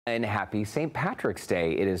And happy St. Patrick's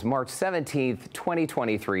Day. It is March 17th,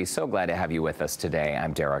 2023. So glad to have you with us today.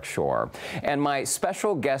 I'm Derek Shore. And my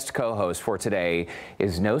special guest co-host for today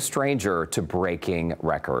is no stranger to breaking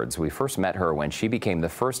records. We first met her when she became the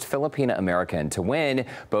first Filipina American to win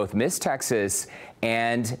both Miss Texas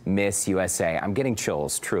and Miss USA. I'm getting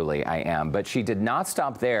chills, truly, I am. But she did not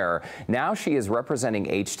stop there. Now she is representing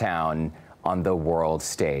H-Town on the world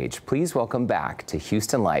stage. Please welcome back to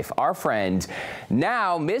Houston Life, our friend,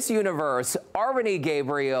 now Miss Universe, R'Bonney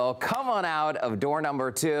Gabriel. Come on out of door number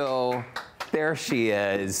 2. There she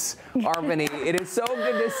is. R'Bonney, it is so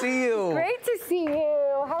good to see you. Great to see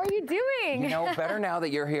you. How are you doing? You know, better now that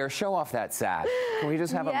you're here. Show off that sack. Can we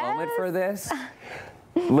just have a moment for this?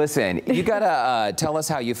 Listen, you gotta tell us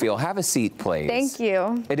how you feel. Have a seat, please. Thank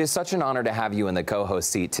you. It is such an honor to have you in the co-host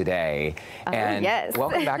seat today. And yes.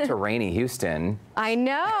 Welcome back to rainy Houston. I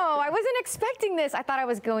know. I wasn't expecting this. I thought I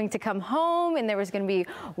was going to come home and there was going to be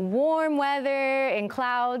warm weather and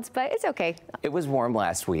clouds, but it's okay. It was warm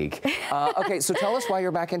last week. Okay, so tell us why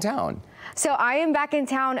you're back in town. So I am back in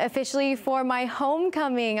town officially for my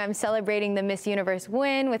homecoming. I'm celebrating the Miss Universe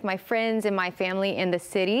win with my friends and my family in the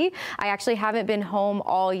city. I actually haven't been home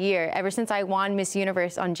all year, ever since I won Miss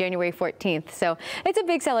Universe on January 14th. So it's a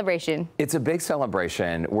big celebration. It's a big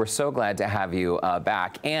celebration. We're so glad to have you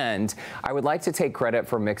back. And I would like to take credit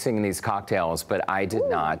for mixing these cocktails, but I did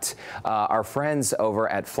not. Our friends over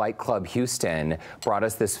at Flight Club Houston brought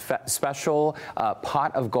us this special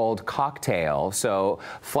pot of gold cocktail. So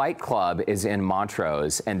Flight Club is in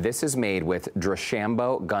Montrose, and this is made with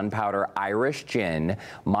Drishambo gunpowder Irish gin,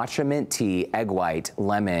 matcha mint tea, egg white,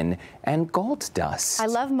 lemon, and gold dust. I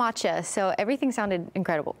love matcha, so everything sounded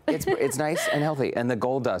incredible. It's nice and healthy, and the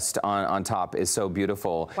gold dust on top is so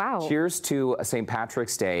beautiful. Wow. Cheers to St.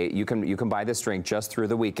 Patrick's Day. You can buy this drink just through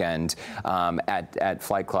the weekend at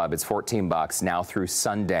Flight Club. It's $14 now through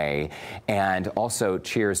Sunday. And also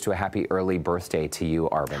cheers to a happy early birthday to you,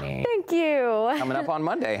 R'Bonney. Thank you. Coming up on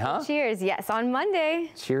Monday, huh? Cheers. Yes, on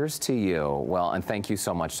Monday. Cheers to you. Well, and thank you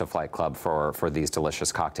so much to Flight Club for these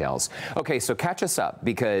delicious cocktails. Okay, so catch us up,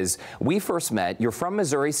 because we first met. You're from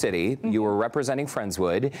Missouri City. Mm-hmm. You were representing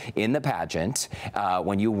Friendswood in the pageant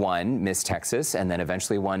when you won Miss Texas and then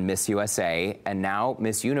eventually won Miss USA and now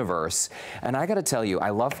Miss Universe. And I got to tell you, I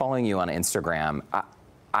love following you on Instagram.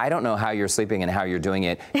 I don't know how you're sleeping and how you're doing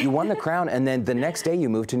it. You won the crown, and then the next day you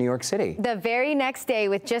moved to New York City. The very next day,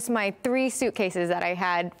 with just my 3 suitcases that I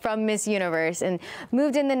had from Miss Universe, and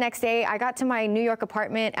moved in the next day. I got to my New York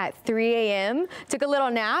apartment at 3 a.m., took a little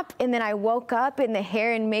nap, and then I woke up and the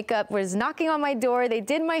hair and makeup was knocking on my door. They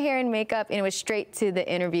did my hair and makeup, and it was straight to the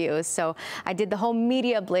interviews. So I did the whole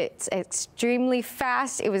media blitz extremely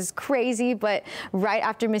fast. It was crazy, but right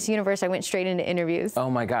after Miss Universe, I went straight into interviews. Oh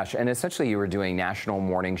my gosh, and essentially you were doing national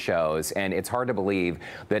morning shows, and it's hard to believe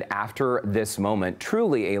that after this moment,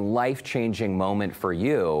 truly a life-changing moment for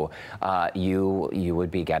you, you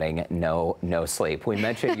would be getting no sleep. We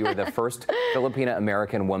mentioned you were the first Filipina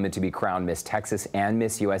American woman to be crowned Miss Texas and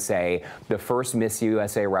Miss USA, the first Miss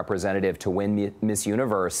USA representative to win Miss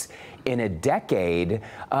Universe in a decade.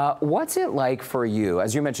 What's it like for you?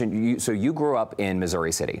 As you mentioned, so you grew up in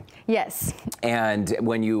Missouri City. Yes. And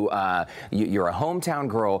when you're a hometown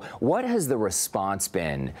girl, what has the response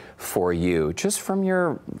been for you, just from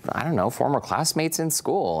your, I don't know, former classmates in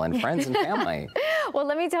school and friends and family? Well,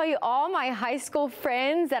 let me tell you, all my high school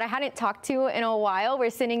friends that I hadn't talked to in a while were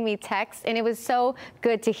sending me texts, and it was so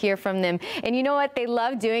good to hear from them. And you know what they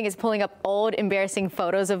love doing is pulling up old embarrassing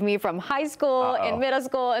photos of me from high school and middle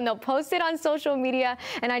school, and they'll post it on social media,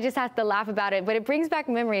 and I just have to laugh about it. But it brings back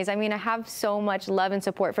memories. I mean, I have so much love and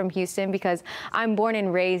support from Houston because I'm born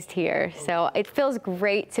and raised here. So it feels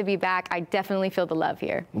great to be back. I definitely feel the love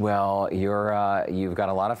here. Well, you've got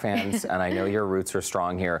a lot of fans, and I know your roots are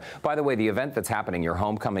strong here. By the way, the event that's happening, your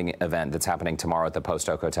homecoming event that's happening tomorrow at the Post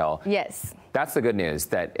Oak Hotel. Yes. That's the good news,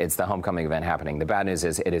 that it's the homecoming event happening. The bad news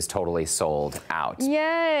is it is totally sold out.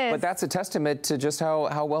 Yes. But that's a testament to just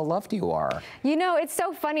how well loved you are. You know, it's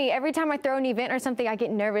so funny. Every time I throw an event or something, I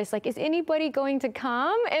get nervous. Like, is anybody going to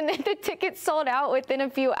come? And then the tickets sold out within a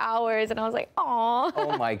few hours. And I was like, aw.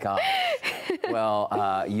 Oh, my God.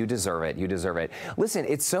 Well, you deserve it. You deserve it. Listen,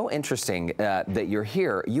 it's so interesting that you're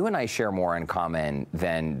here. You and I share more in common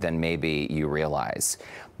than maybe you realize.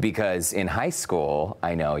 Because in high school,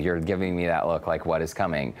 I know you're giving me that look like, what is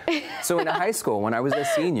coming? So in high school, when I was a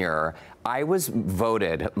senior, I was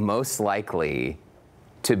voted most likely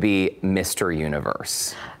to be Mr.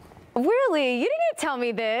 Universe. Really? You didn't tell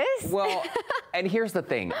me this. Well, and here's the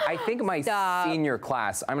thing. I think my senior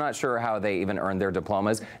class, I'm not sure how they even earned their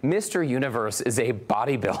diplomas. Mr. Universe is a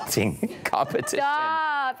bodybuilding competition.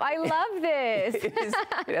 Stop. stop. I love this.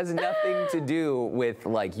 It has nothing to do with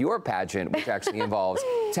like your pageant, which actually involves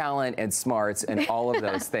talent and smarts and all of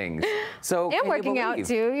those things. So and working out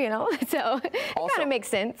too, you know, so it kind of makes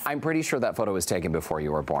sense. I'm pretty sure that photo was taken before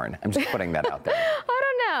you were born. I'm just putting that out there. I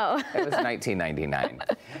don't know. It was 1999.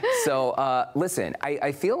 So listen,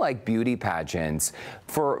 I feel like beauty pageants,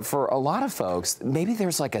 for a lot of folks, maybe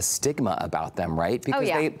there's like a stigma about them, right? Because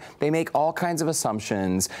they make all kinds of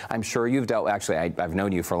assumptions. I'm sure you've dealt, actually, I've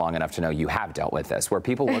known you for long enough to know you have dealt with this, where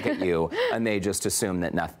people look at you and they just assume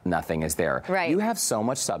that nothing is there. Right. You have so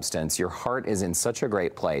much substance. Your heart is in such a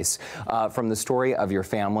great place. From the story of your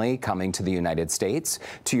family coming to the United States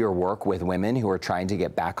to your work with women who are trying to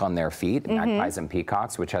get back on their feet, Magpies and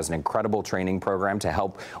Peacocks, which has an incredible training program to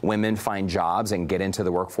help women find jobs and get into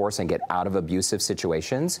the workforce and get out of abusive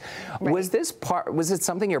situations. Right. Was it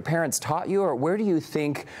something your parents taught you, or where do you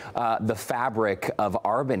think the fabric of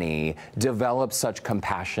R'Bonney developed such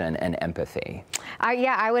compassion and empathy?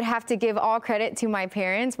 Yeah, I would have to give all credit to my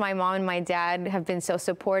parents. My mom and my dad have been so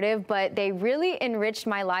supportive, but they really enriched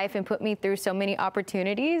my life and put me through so many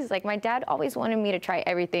opportunities. Like, my dad always wanted me to try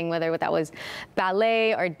everything, whether that was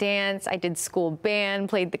ballet or dance. I did school band,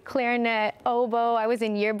 played the clarinet, oboe. I was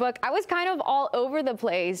in yearbook. I was kind of all over the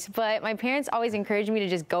place, but my parents always encouraged me to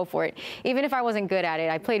just go for it, even if I wasn't good at it.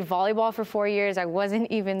 I played volleyball for 4 years. I wasn't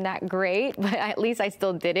even that great, but at least I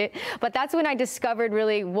still did it. But that's when I discovered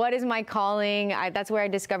really what is my calling. That's where I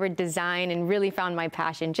discovered design and really found my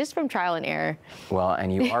passion, just from trial and error. Well,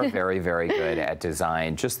 and you are very, very good at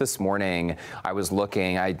design. Just this morning, I was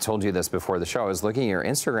looking, I told you this before the show, I was looking at your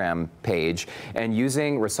Instagram page, and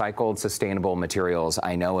using recycled, sustainable materials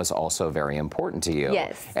I know is also very important to you.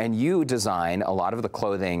 Yes. And you design a lot of the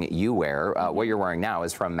clothing you wear. What you're wearing now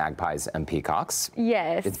is from Magpies and Peacocks.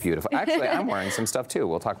 Yes. It's beautiful. Actually, I'm wearing some stuff too.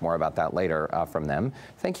 We'll talk more about that later from them.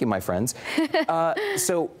 Thank you, my friends.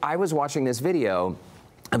 So I was watching this video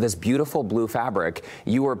of this beautiful blue fabric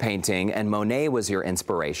you were painting, and Monet was your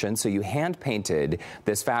inspiration. So you hand painted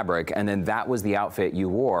this fabric, and then that was the outfit you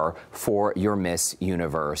wore for your Miss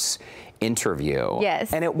Universe interview.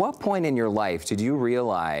 Yes. And at what point in your life did you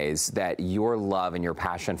realize that your love and your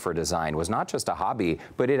passion for design was not just a hobby,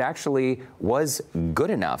 but it actually was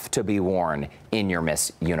good enough to be worn in your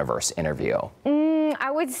Miss Universe interview? I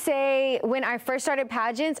would say when I first started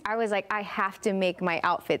pageants, I was like, I have to make my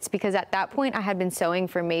outfits, because at that point I had been sewing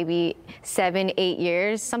for maybe 7, 8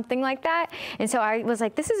 years, something like that. And so I was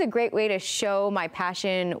like, this is a great way to show my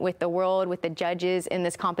passion with the world, with the judges in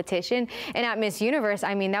this competition. And at Miss Universe,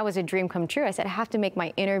 I mean, that was a dream come true. I said, I have to make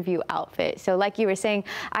my interview outfit. So like you were saying,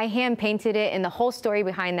 I hand painted it, and the whole story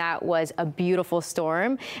behind that was a beautiful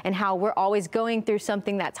storm, and how we're always going through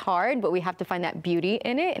something that's hard, but we have to find that beauty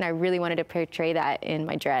in it. And I really wanted to portray that in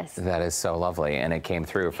my dress. That is so lovely, and it came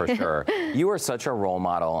through for sure. You are such a role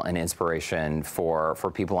model and inspiration for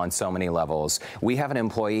people on so many levels. We have an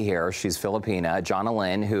employee here. She's Filipina,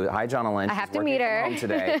 Jonalyn, who, hi Jonalyn. I have to meet her. Home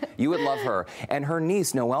today. You would love her. And her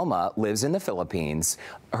niece, Noelma, lives in the Philippines.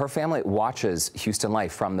 Her family watches Houston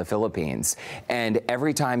Life from the Philippines. And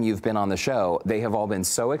every time you've been on the show, they have all been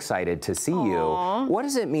so excited to see you. What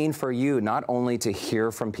does it mean for you, not only to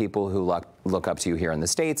hear from people who look up to you here in the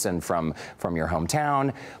States and from your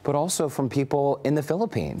hometown, but also from people in the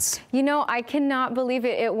Philippines? You know, I cannot believe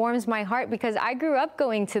it. It warms my heart, because I grew up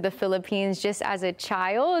going to the Philippines just as a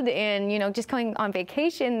child, and, you know, just going on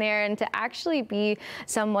vacation there, and to actually be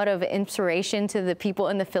somewhat of inspiration to the people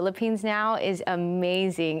in the Philippines now is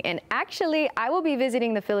amazing. And actually, I will be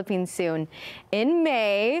visiting the Philippines soon. In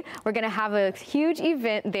May, we're going to have a huge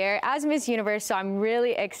event there as Miss Universe, so I'm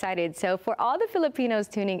really excited. So for all the Filipinos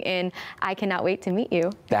tuning in, I cannot wait to meet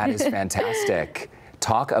you. That is fantastic.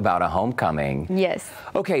 Talk about a homecoming. Yes.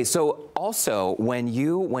 Okay, so also when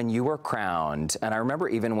you were crowned, and I remember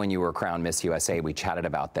even when you were crowned Miss USA, we chatted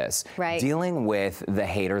about this. Right. Dealing with the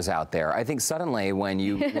haters out there. I think suddenly when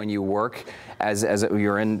you work as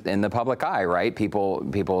you're in the public eye, right?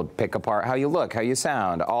 People pick apart how you look, how you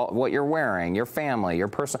sound, what you're wearing, your family, your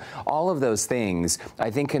personal, all of those things I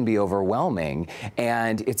think can be overwhelming.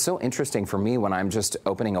 And it's so interesting for me when I'm just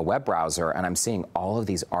opening a web browser and I'm seeing all of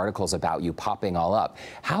these articles about you popping all up.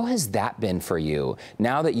 How has that been for you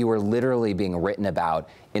now that you are literally being written about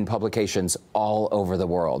in publications all over the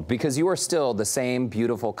world? Because you are still the same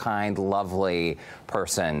beautiful, kind, lovely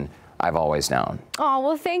person I've always known. Oh,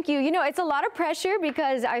 well, thank you. You know, it's a lot of pressure,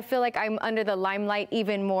 because I feel like I'm under the limelight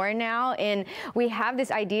even more now. And we have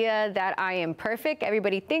this idea that I am perfect.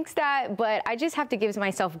 Everybody thinks that, but I just have to give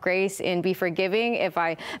myself grace and be forgiving if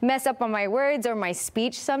I mess up on my words or my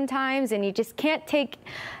speech sometimes. And you just can't take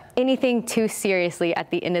anything too seriously at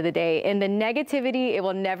the end of the day. And the negativity, it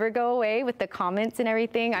will never go away with the comments and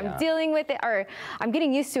everything. I'm dealing with it, or I'm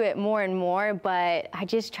getting used to it more and more, but I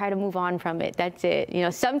just try to move on from it. That's it. You know,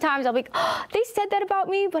 sometimes I'll be like, oh, they said that about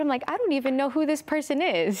me, but I'm like, I don't even know who this person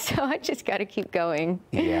is. So I just got to keep going.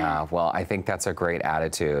 Yeah, well, I think that's a great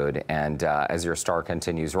attitude. And as your star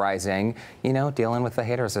continues rising, you know, dealing with the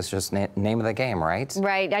haters is just name of the game, right?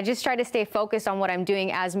 Right. I just try to stay focused on what I'm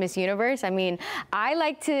doing as Miss Universe. I mean, I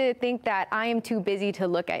like to think that I am too busy to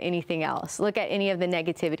look at anything else, look at any of the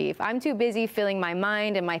negativity. If I'm too busy filling my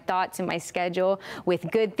mind and my thoughts and my schedule with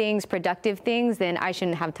good things, productive things, then I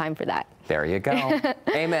shouldn't have time for that. There you go.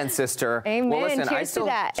 Amen, sister. Amen. Well, listen, cheers to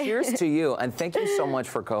that. Cheers to you, and thank you so much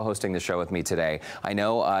for co-hosting the show with me today. I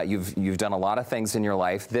know you've done a lot of things in your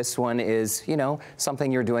life. This one is, you know,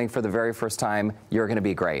 something you're doing for the very first time. You're going to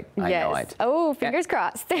be great. Yes. I know it. Oh, fingers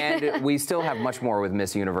crossed. And we still have much more with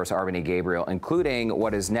Miss Universe R'Bonney Gabriel, including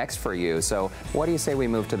what is next for you. So what do you say we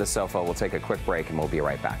move to the sofa? We'll take a quick break, and we'll be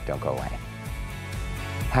right back. Don't go away.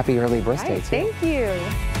 Happy early birthday, too. Thank you.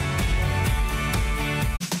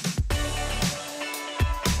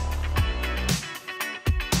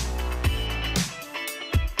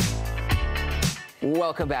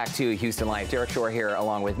 Welcome back to Houston Life. Derek Shore here,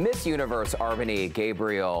 along with Miss Universe R'Bonney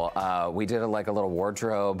Gabriel. We did like a little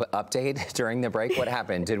wardrobe update during the break. What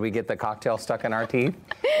happened? Did we get the cocktail stuck in our teeth?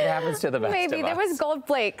 It happens to the best Maybe. of us. There was gold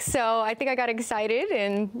flakes, so I think I got excited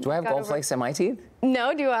and. Do I have gold flakes in my teeth?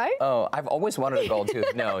 No, do I? Oh, I've always wanted a gold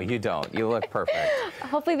tooth. No, you don't. You look perfect.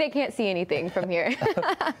 Hopefully they can't see anything from here.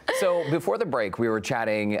 So before the break, we were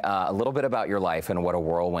chatting a little bit about your life and what a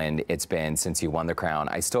whirlwind it's been since you won the crown.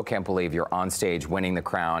 I still can't believe you're on stage winning the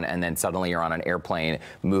crown, and then suddenly you're on an airplane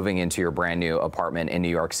moving into your brand new apartment in New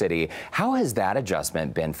York City. How has that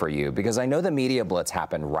adjustment been for you? Because I know the media blitz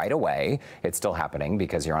happened right away. It's still happening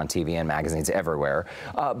because you're on TV and magazines everywhere.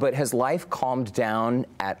 But has life calmed down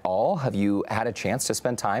at all? Have you had a chance to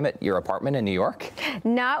spend time at your apartment in New York?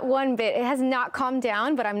 Not one bit. It has not calmed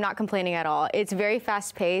down, but I'm not complaining at all. It's very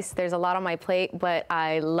fast paced. There's a lot on my plate, but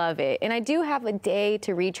I love it. And I do have a day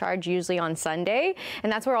to recharge, usually on Sunday,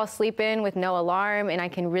 and that's where I'll sleep in with no alarm, and I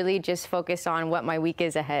can really just focus on what my week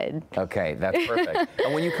is ahead. Okay, that's perfect.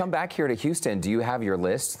 And when you come back here to Houston, do you have your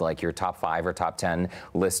list, like your top 5 or top 10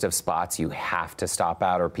 list of spots you have to stop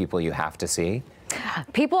at or people you have to see?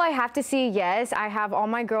 People I have to see, yes. I have all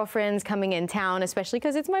my girlfriends coming in town, especially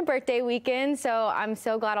because it's my birthday weekend. So I'm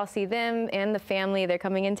so glad I'll see them and the family. They're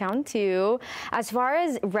coming in town too. As far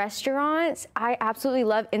as restaurants, I absolutely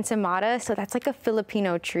love Ensaymada. So that's like a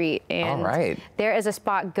Filipino treat. And all right. There is a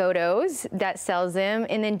spot, Godo's, that sells them.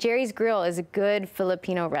 And then Jerry's Grill is a good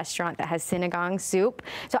Filipino restaurant that has sinigang soup.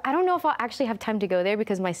 So I don't know if I'll actually have time to go there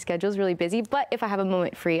because my schedule's really busy. But if I have a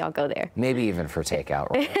moment free, I'll go there. Maybe even for takeout.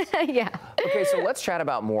 Yeah. Okay, so let's chat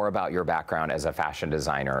about more about your background as a fashion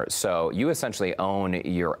designer. So you essentially own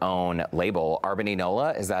your own label, R'Bonney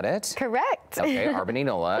Nola, is that it? Correct. Okay, R'Bonney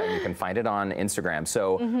Nola, and you can find it on Instagram.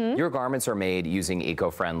 So your garments are made using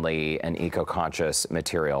eco-friendly and eco-conscious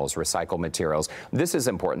materials, recycled materials. This is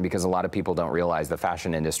important because a lot of people don't realize the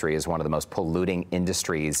fashion industry is one of the most polluting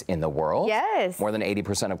industries in the world. Yes. More than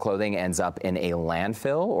 80% of clothing ends up in a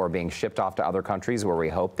landfill or being shipped off to other countries where we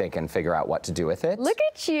hope they can figure out what to do with it. Look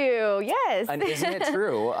at you, yes. And isn't it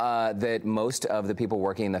true that most of the people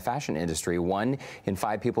working in the fashion industry, 1 in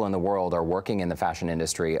 5 people in the world are working in the fashion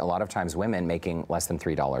industry, a lot of times women making less than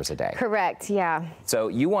 $3 a day? Correct, yeah. So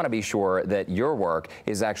you want to be sure that your work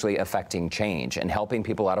is actually affecting change and helping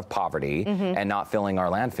people out of poverty and not filling our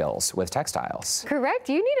landfills with textiles. Correct.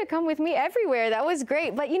 You need to come with me everywhere. That was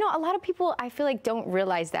great. But you know, a lot of people, I feel like, don't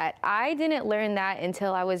realize that. I didn't learn that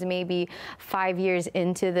until I was maybe 5 years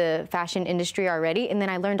into the fashion industry already. And then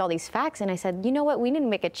I learned all these facts and I said, you know what, we need to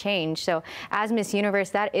make a change. So as Miss Universe,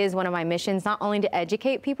 that is one of my missions, not only to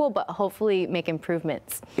educate people, but hopefully make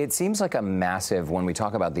improvements. It seems like a massive, when we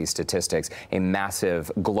talk about these statistics, a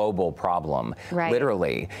massive global problem,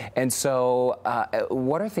 literally. And so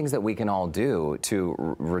what are things that we can all do to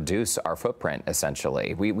reduce our footprint,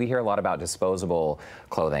 essentially? We hear a lot about disposable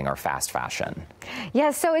clothing or fast fashion.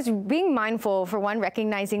 Yeah, so it's being mindful, for one,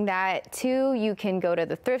 recognizing that. 2, you can go to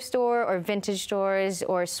the thrift store or vintage stores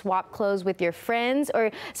or swap clothes with your friends,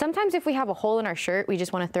 or sometimes if we have a hole in our shirt, we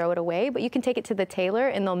just want to throw it away, but you can take it to the tailor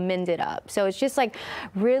and they'll mend it up. So it's just like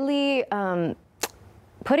really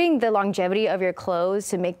putting the longevity of your clothes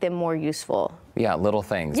to make them more useful. Yeah, little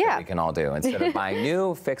things that we can all do. Instead of buying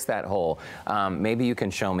new, fix that hole. Maybe you can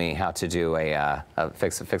show me how to do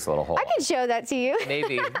fix a little hole. I can show that to you.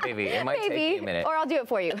 Maybe. It might take me a minute. Or I'll do it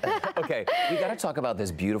for you. Okay, we got to talk about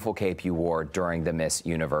this beautiful cape you wore during the Miss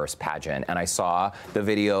Universe pageant. And I saw the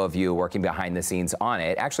video of you working behind the scenes on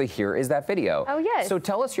it. Actually, here is that video. Oh, yes. So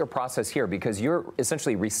tell us your process here, because you're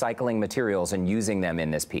essentially recycling materials and using them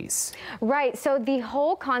in this piece. Right. So the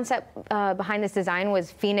whole concept behind this design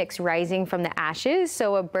was Phoenix rising from the ashes.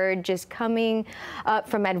 So a bird just coming up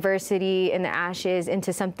from adversity in the ashes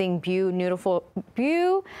into something new,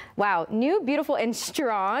 beautiful, and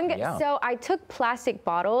strong. Yeah. So I took plastic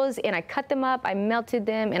bottles and I cut them up, I melted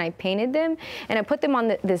them, and I painted them, and I put them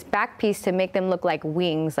on this back piece to make them look like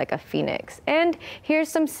wings, like a phoenix. And here's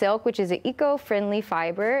some silk, which is an eco-friendly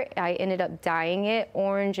fiber. I ended up dyeing it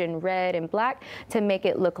orange and red and black to make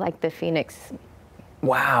it look like the phoenix.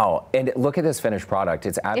 Wow, and look at this finished product.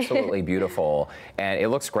 It's absolutely beautiful, and it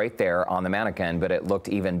looks great there on the mannequin, but it looked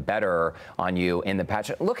even better on you in the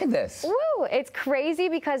pageant. Look at this. Woo, it's crazy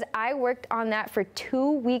because I worked on that for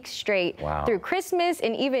 2 weeks straight through Christmas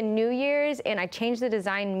and even New Year's, and I changed the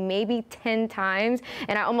design maybe 10 times,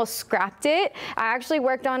 and I almost scrapped it. I actually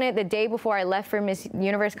worked on it the day before I left for Miss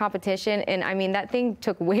Universe competition, and I mean, that thing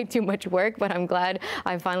took way too much work, but I'm glad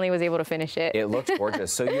I finally was able to finish it. It looks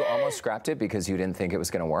gorgeous. So you almost scrapped it because you didn't think it was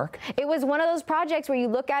going to work? It was one of those projects where you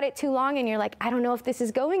look at it too long and you're like, I don't know if this is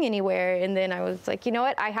going anywhere. And then I was like, you know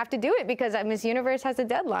what? I have to do it because Miss Universe has a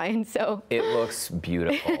deadline. So it looks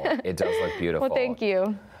beautiful. It does look beautiful. Well, thank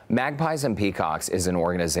you. Magpies and Peacocks is an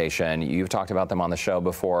organization. You've talked about them on the show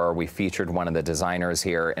before. We featured one of the designers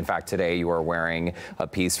here. In fact, today you are wearing a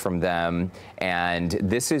piece from them. And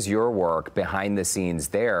this is your work behind the scenes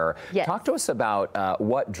there. Yes. Talk to us about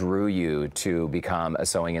what drew you to become a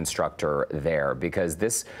sewing instructor there, because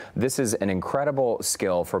this is an incredible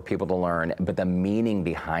skill for people to learn, but the meaning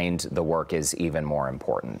behind the work is even more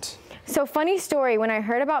important. So funny story, when I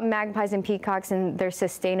heard about Magpies and Peacocks and their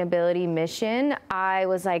sustainability mission, I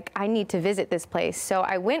was like, I need to visit this place. So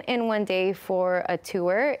I went in one day for a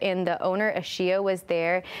tour, and the owner, Ashia, was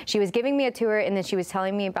there. She was giving me a tour, and then she was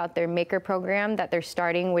telling me about their maker program that they're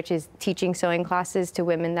starting, which is teaching sewing classes to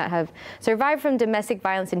women that have survived from domestic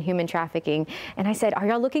violence and human trafficking. And I said, are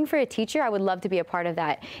y'all looking for a teacher? I would love to be a part of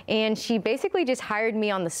that. And she basically just hired me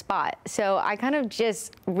on the spot. So I kind of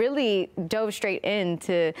just really dove straight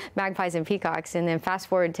into Magpies and Peacocks, and then fast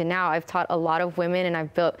forward to now, I've taught a lot of women, and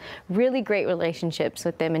I've built really great relationships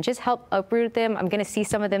with them and just helped uproot them. I'm going to see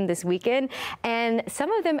some of them this weekend, and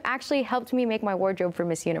some of them actually helped me make my wardrobe for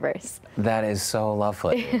Miss Universe. That is so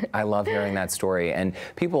lovely. I love hearing that story. And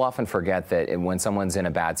people often forget that when someone's in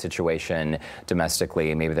a bad situation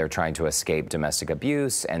domestically, maybe they're trying to escape domestic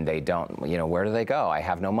abuse and they don't, you know, where do they go? I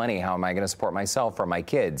have no money. How am I going to support myself or my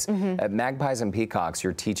kids? At Magpies and Peacocks,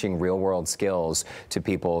 you're teaching real world skills to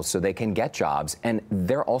people so they can get jobs, and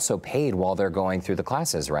they're also paid while they're going through the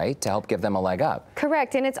classes, right? To help give them a leg up.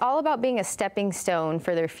 Correct, and it's all about being a stepping stone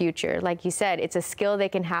for their future. Like you said, it's a skill they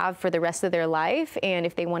can have for the rest of their life, and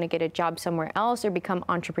if they want to get a job somewhere else or become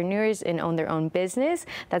entrepreneurs and own their own business,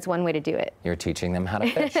 that's one way to do it. You're teaching them how to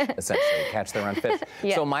fish, essentially, catch their own fish.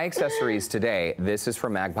 Yeah. So my accessories today, this is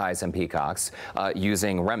from Magpies and Peacocks,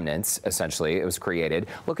 using remnants, essentially. It was created.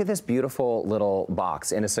 Look at this beautiful little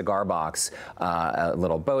box, in a cigar box, a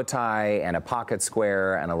little bow tie and a pocket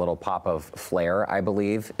square and a little pop of flair, I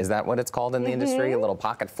believe. Is that what it's called in the industry? A little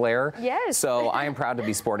pocket flair? Yes. So I am proud to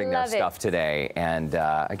be sporting their stuff today. And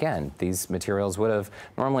again, these materials would have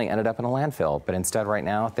normally ended up in a landfill, but instead right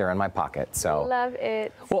now they're in my pocket. So love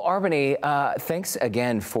it. Well, R'Bonney, thanks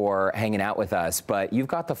again for hanging out with us, but you've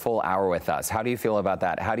got the full hour with us. How do you feel about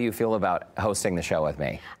that? How do you feel about hosting the show with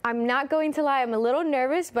me? I'm not going to lie, I'm a little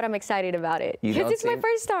nervous, but I'm excited about it. Because it's my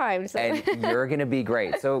first time. So. And you're going to be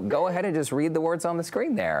great. So go ahead and just read the words on the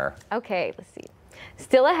screen there. Okay, let's see.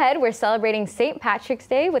 Still ahead, we're celebrating St. Patrick's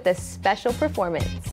Day with a special performance.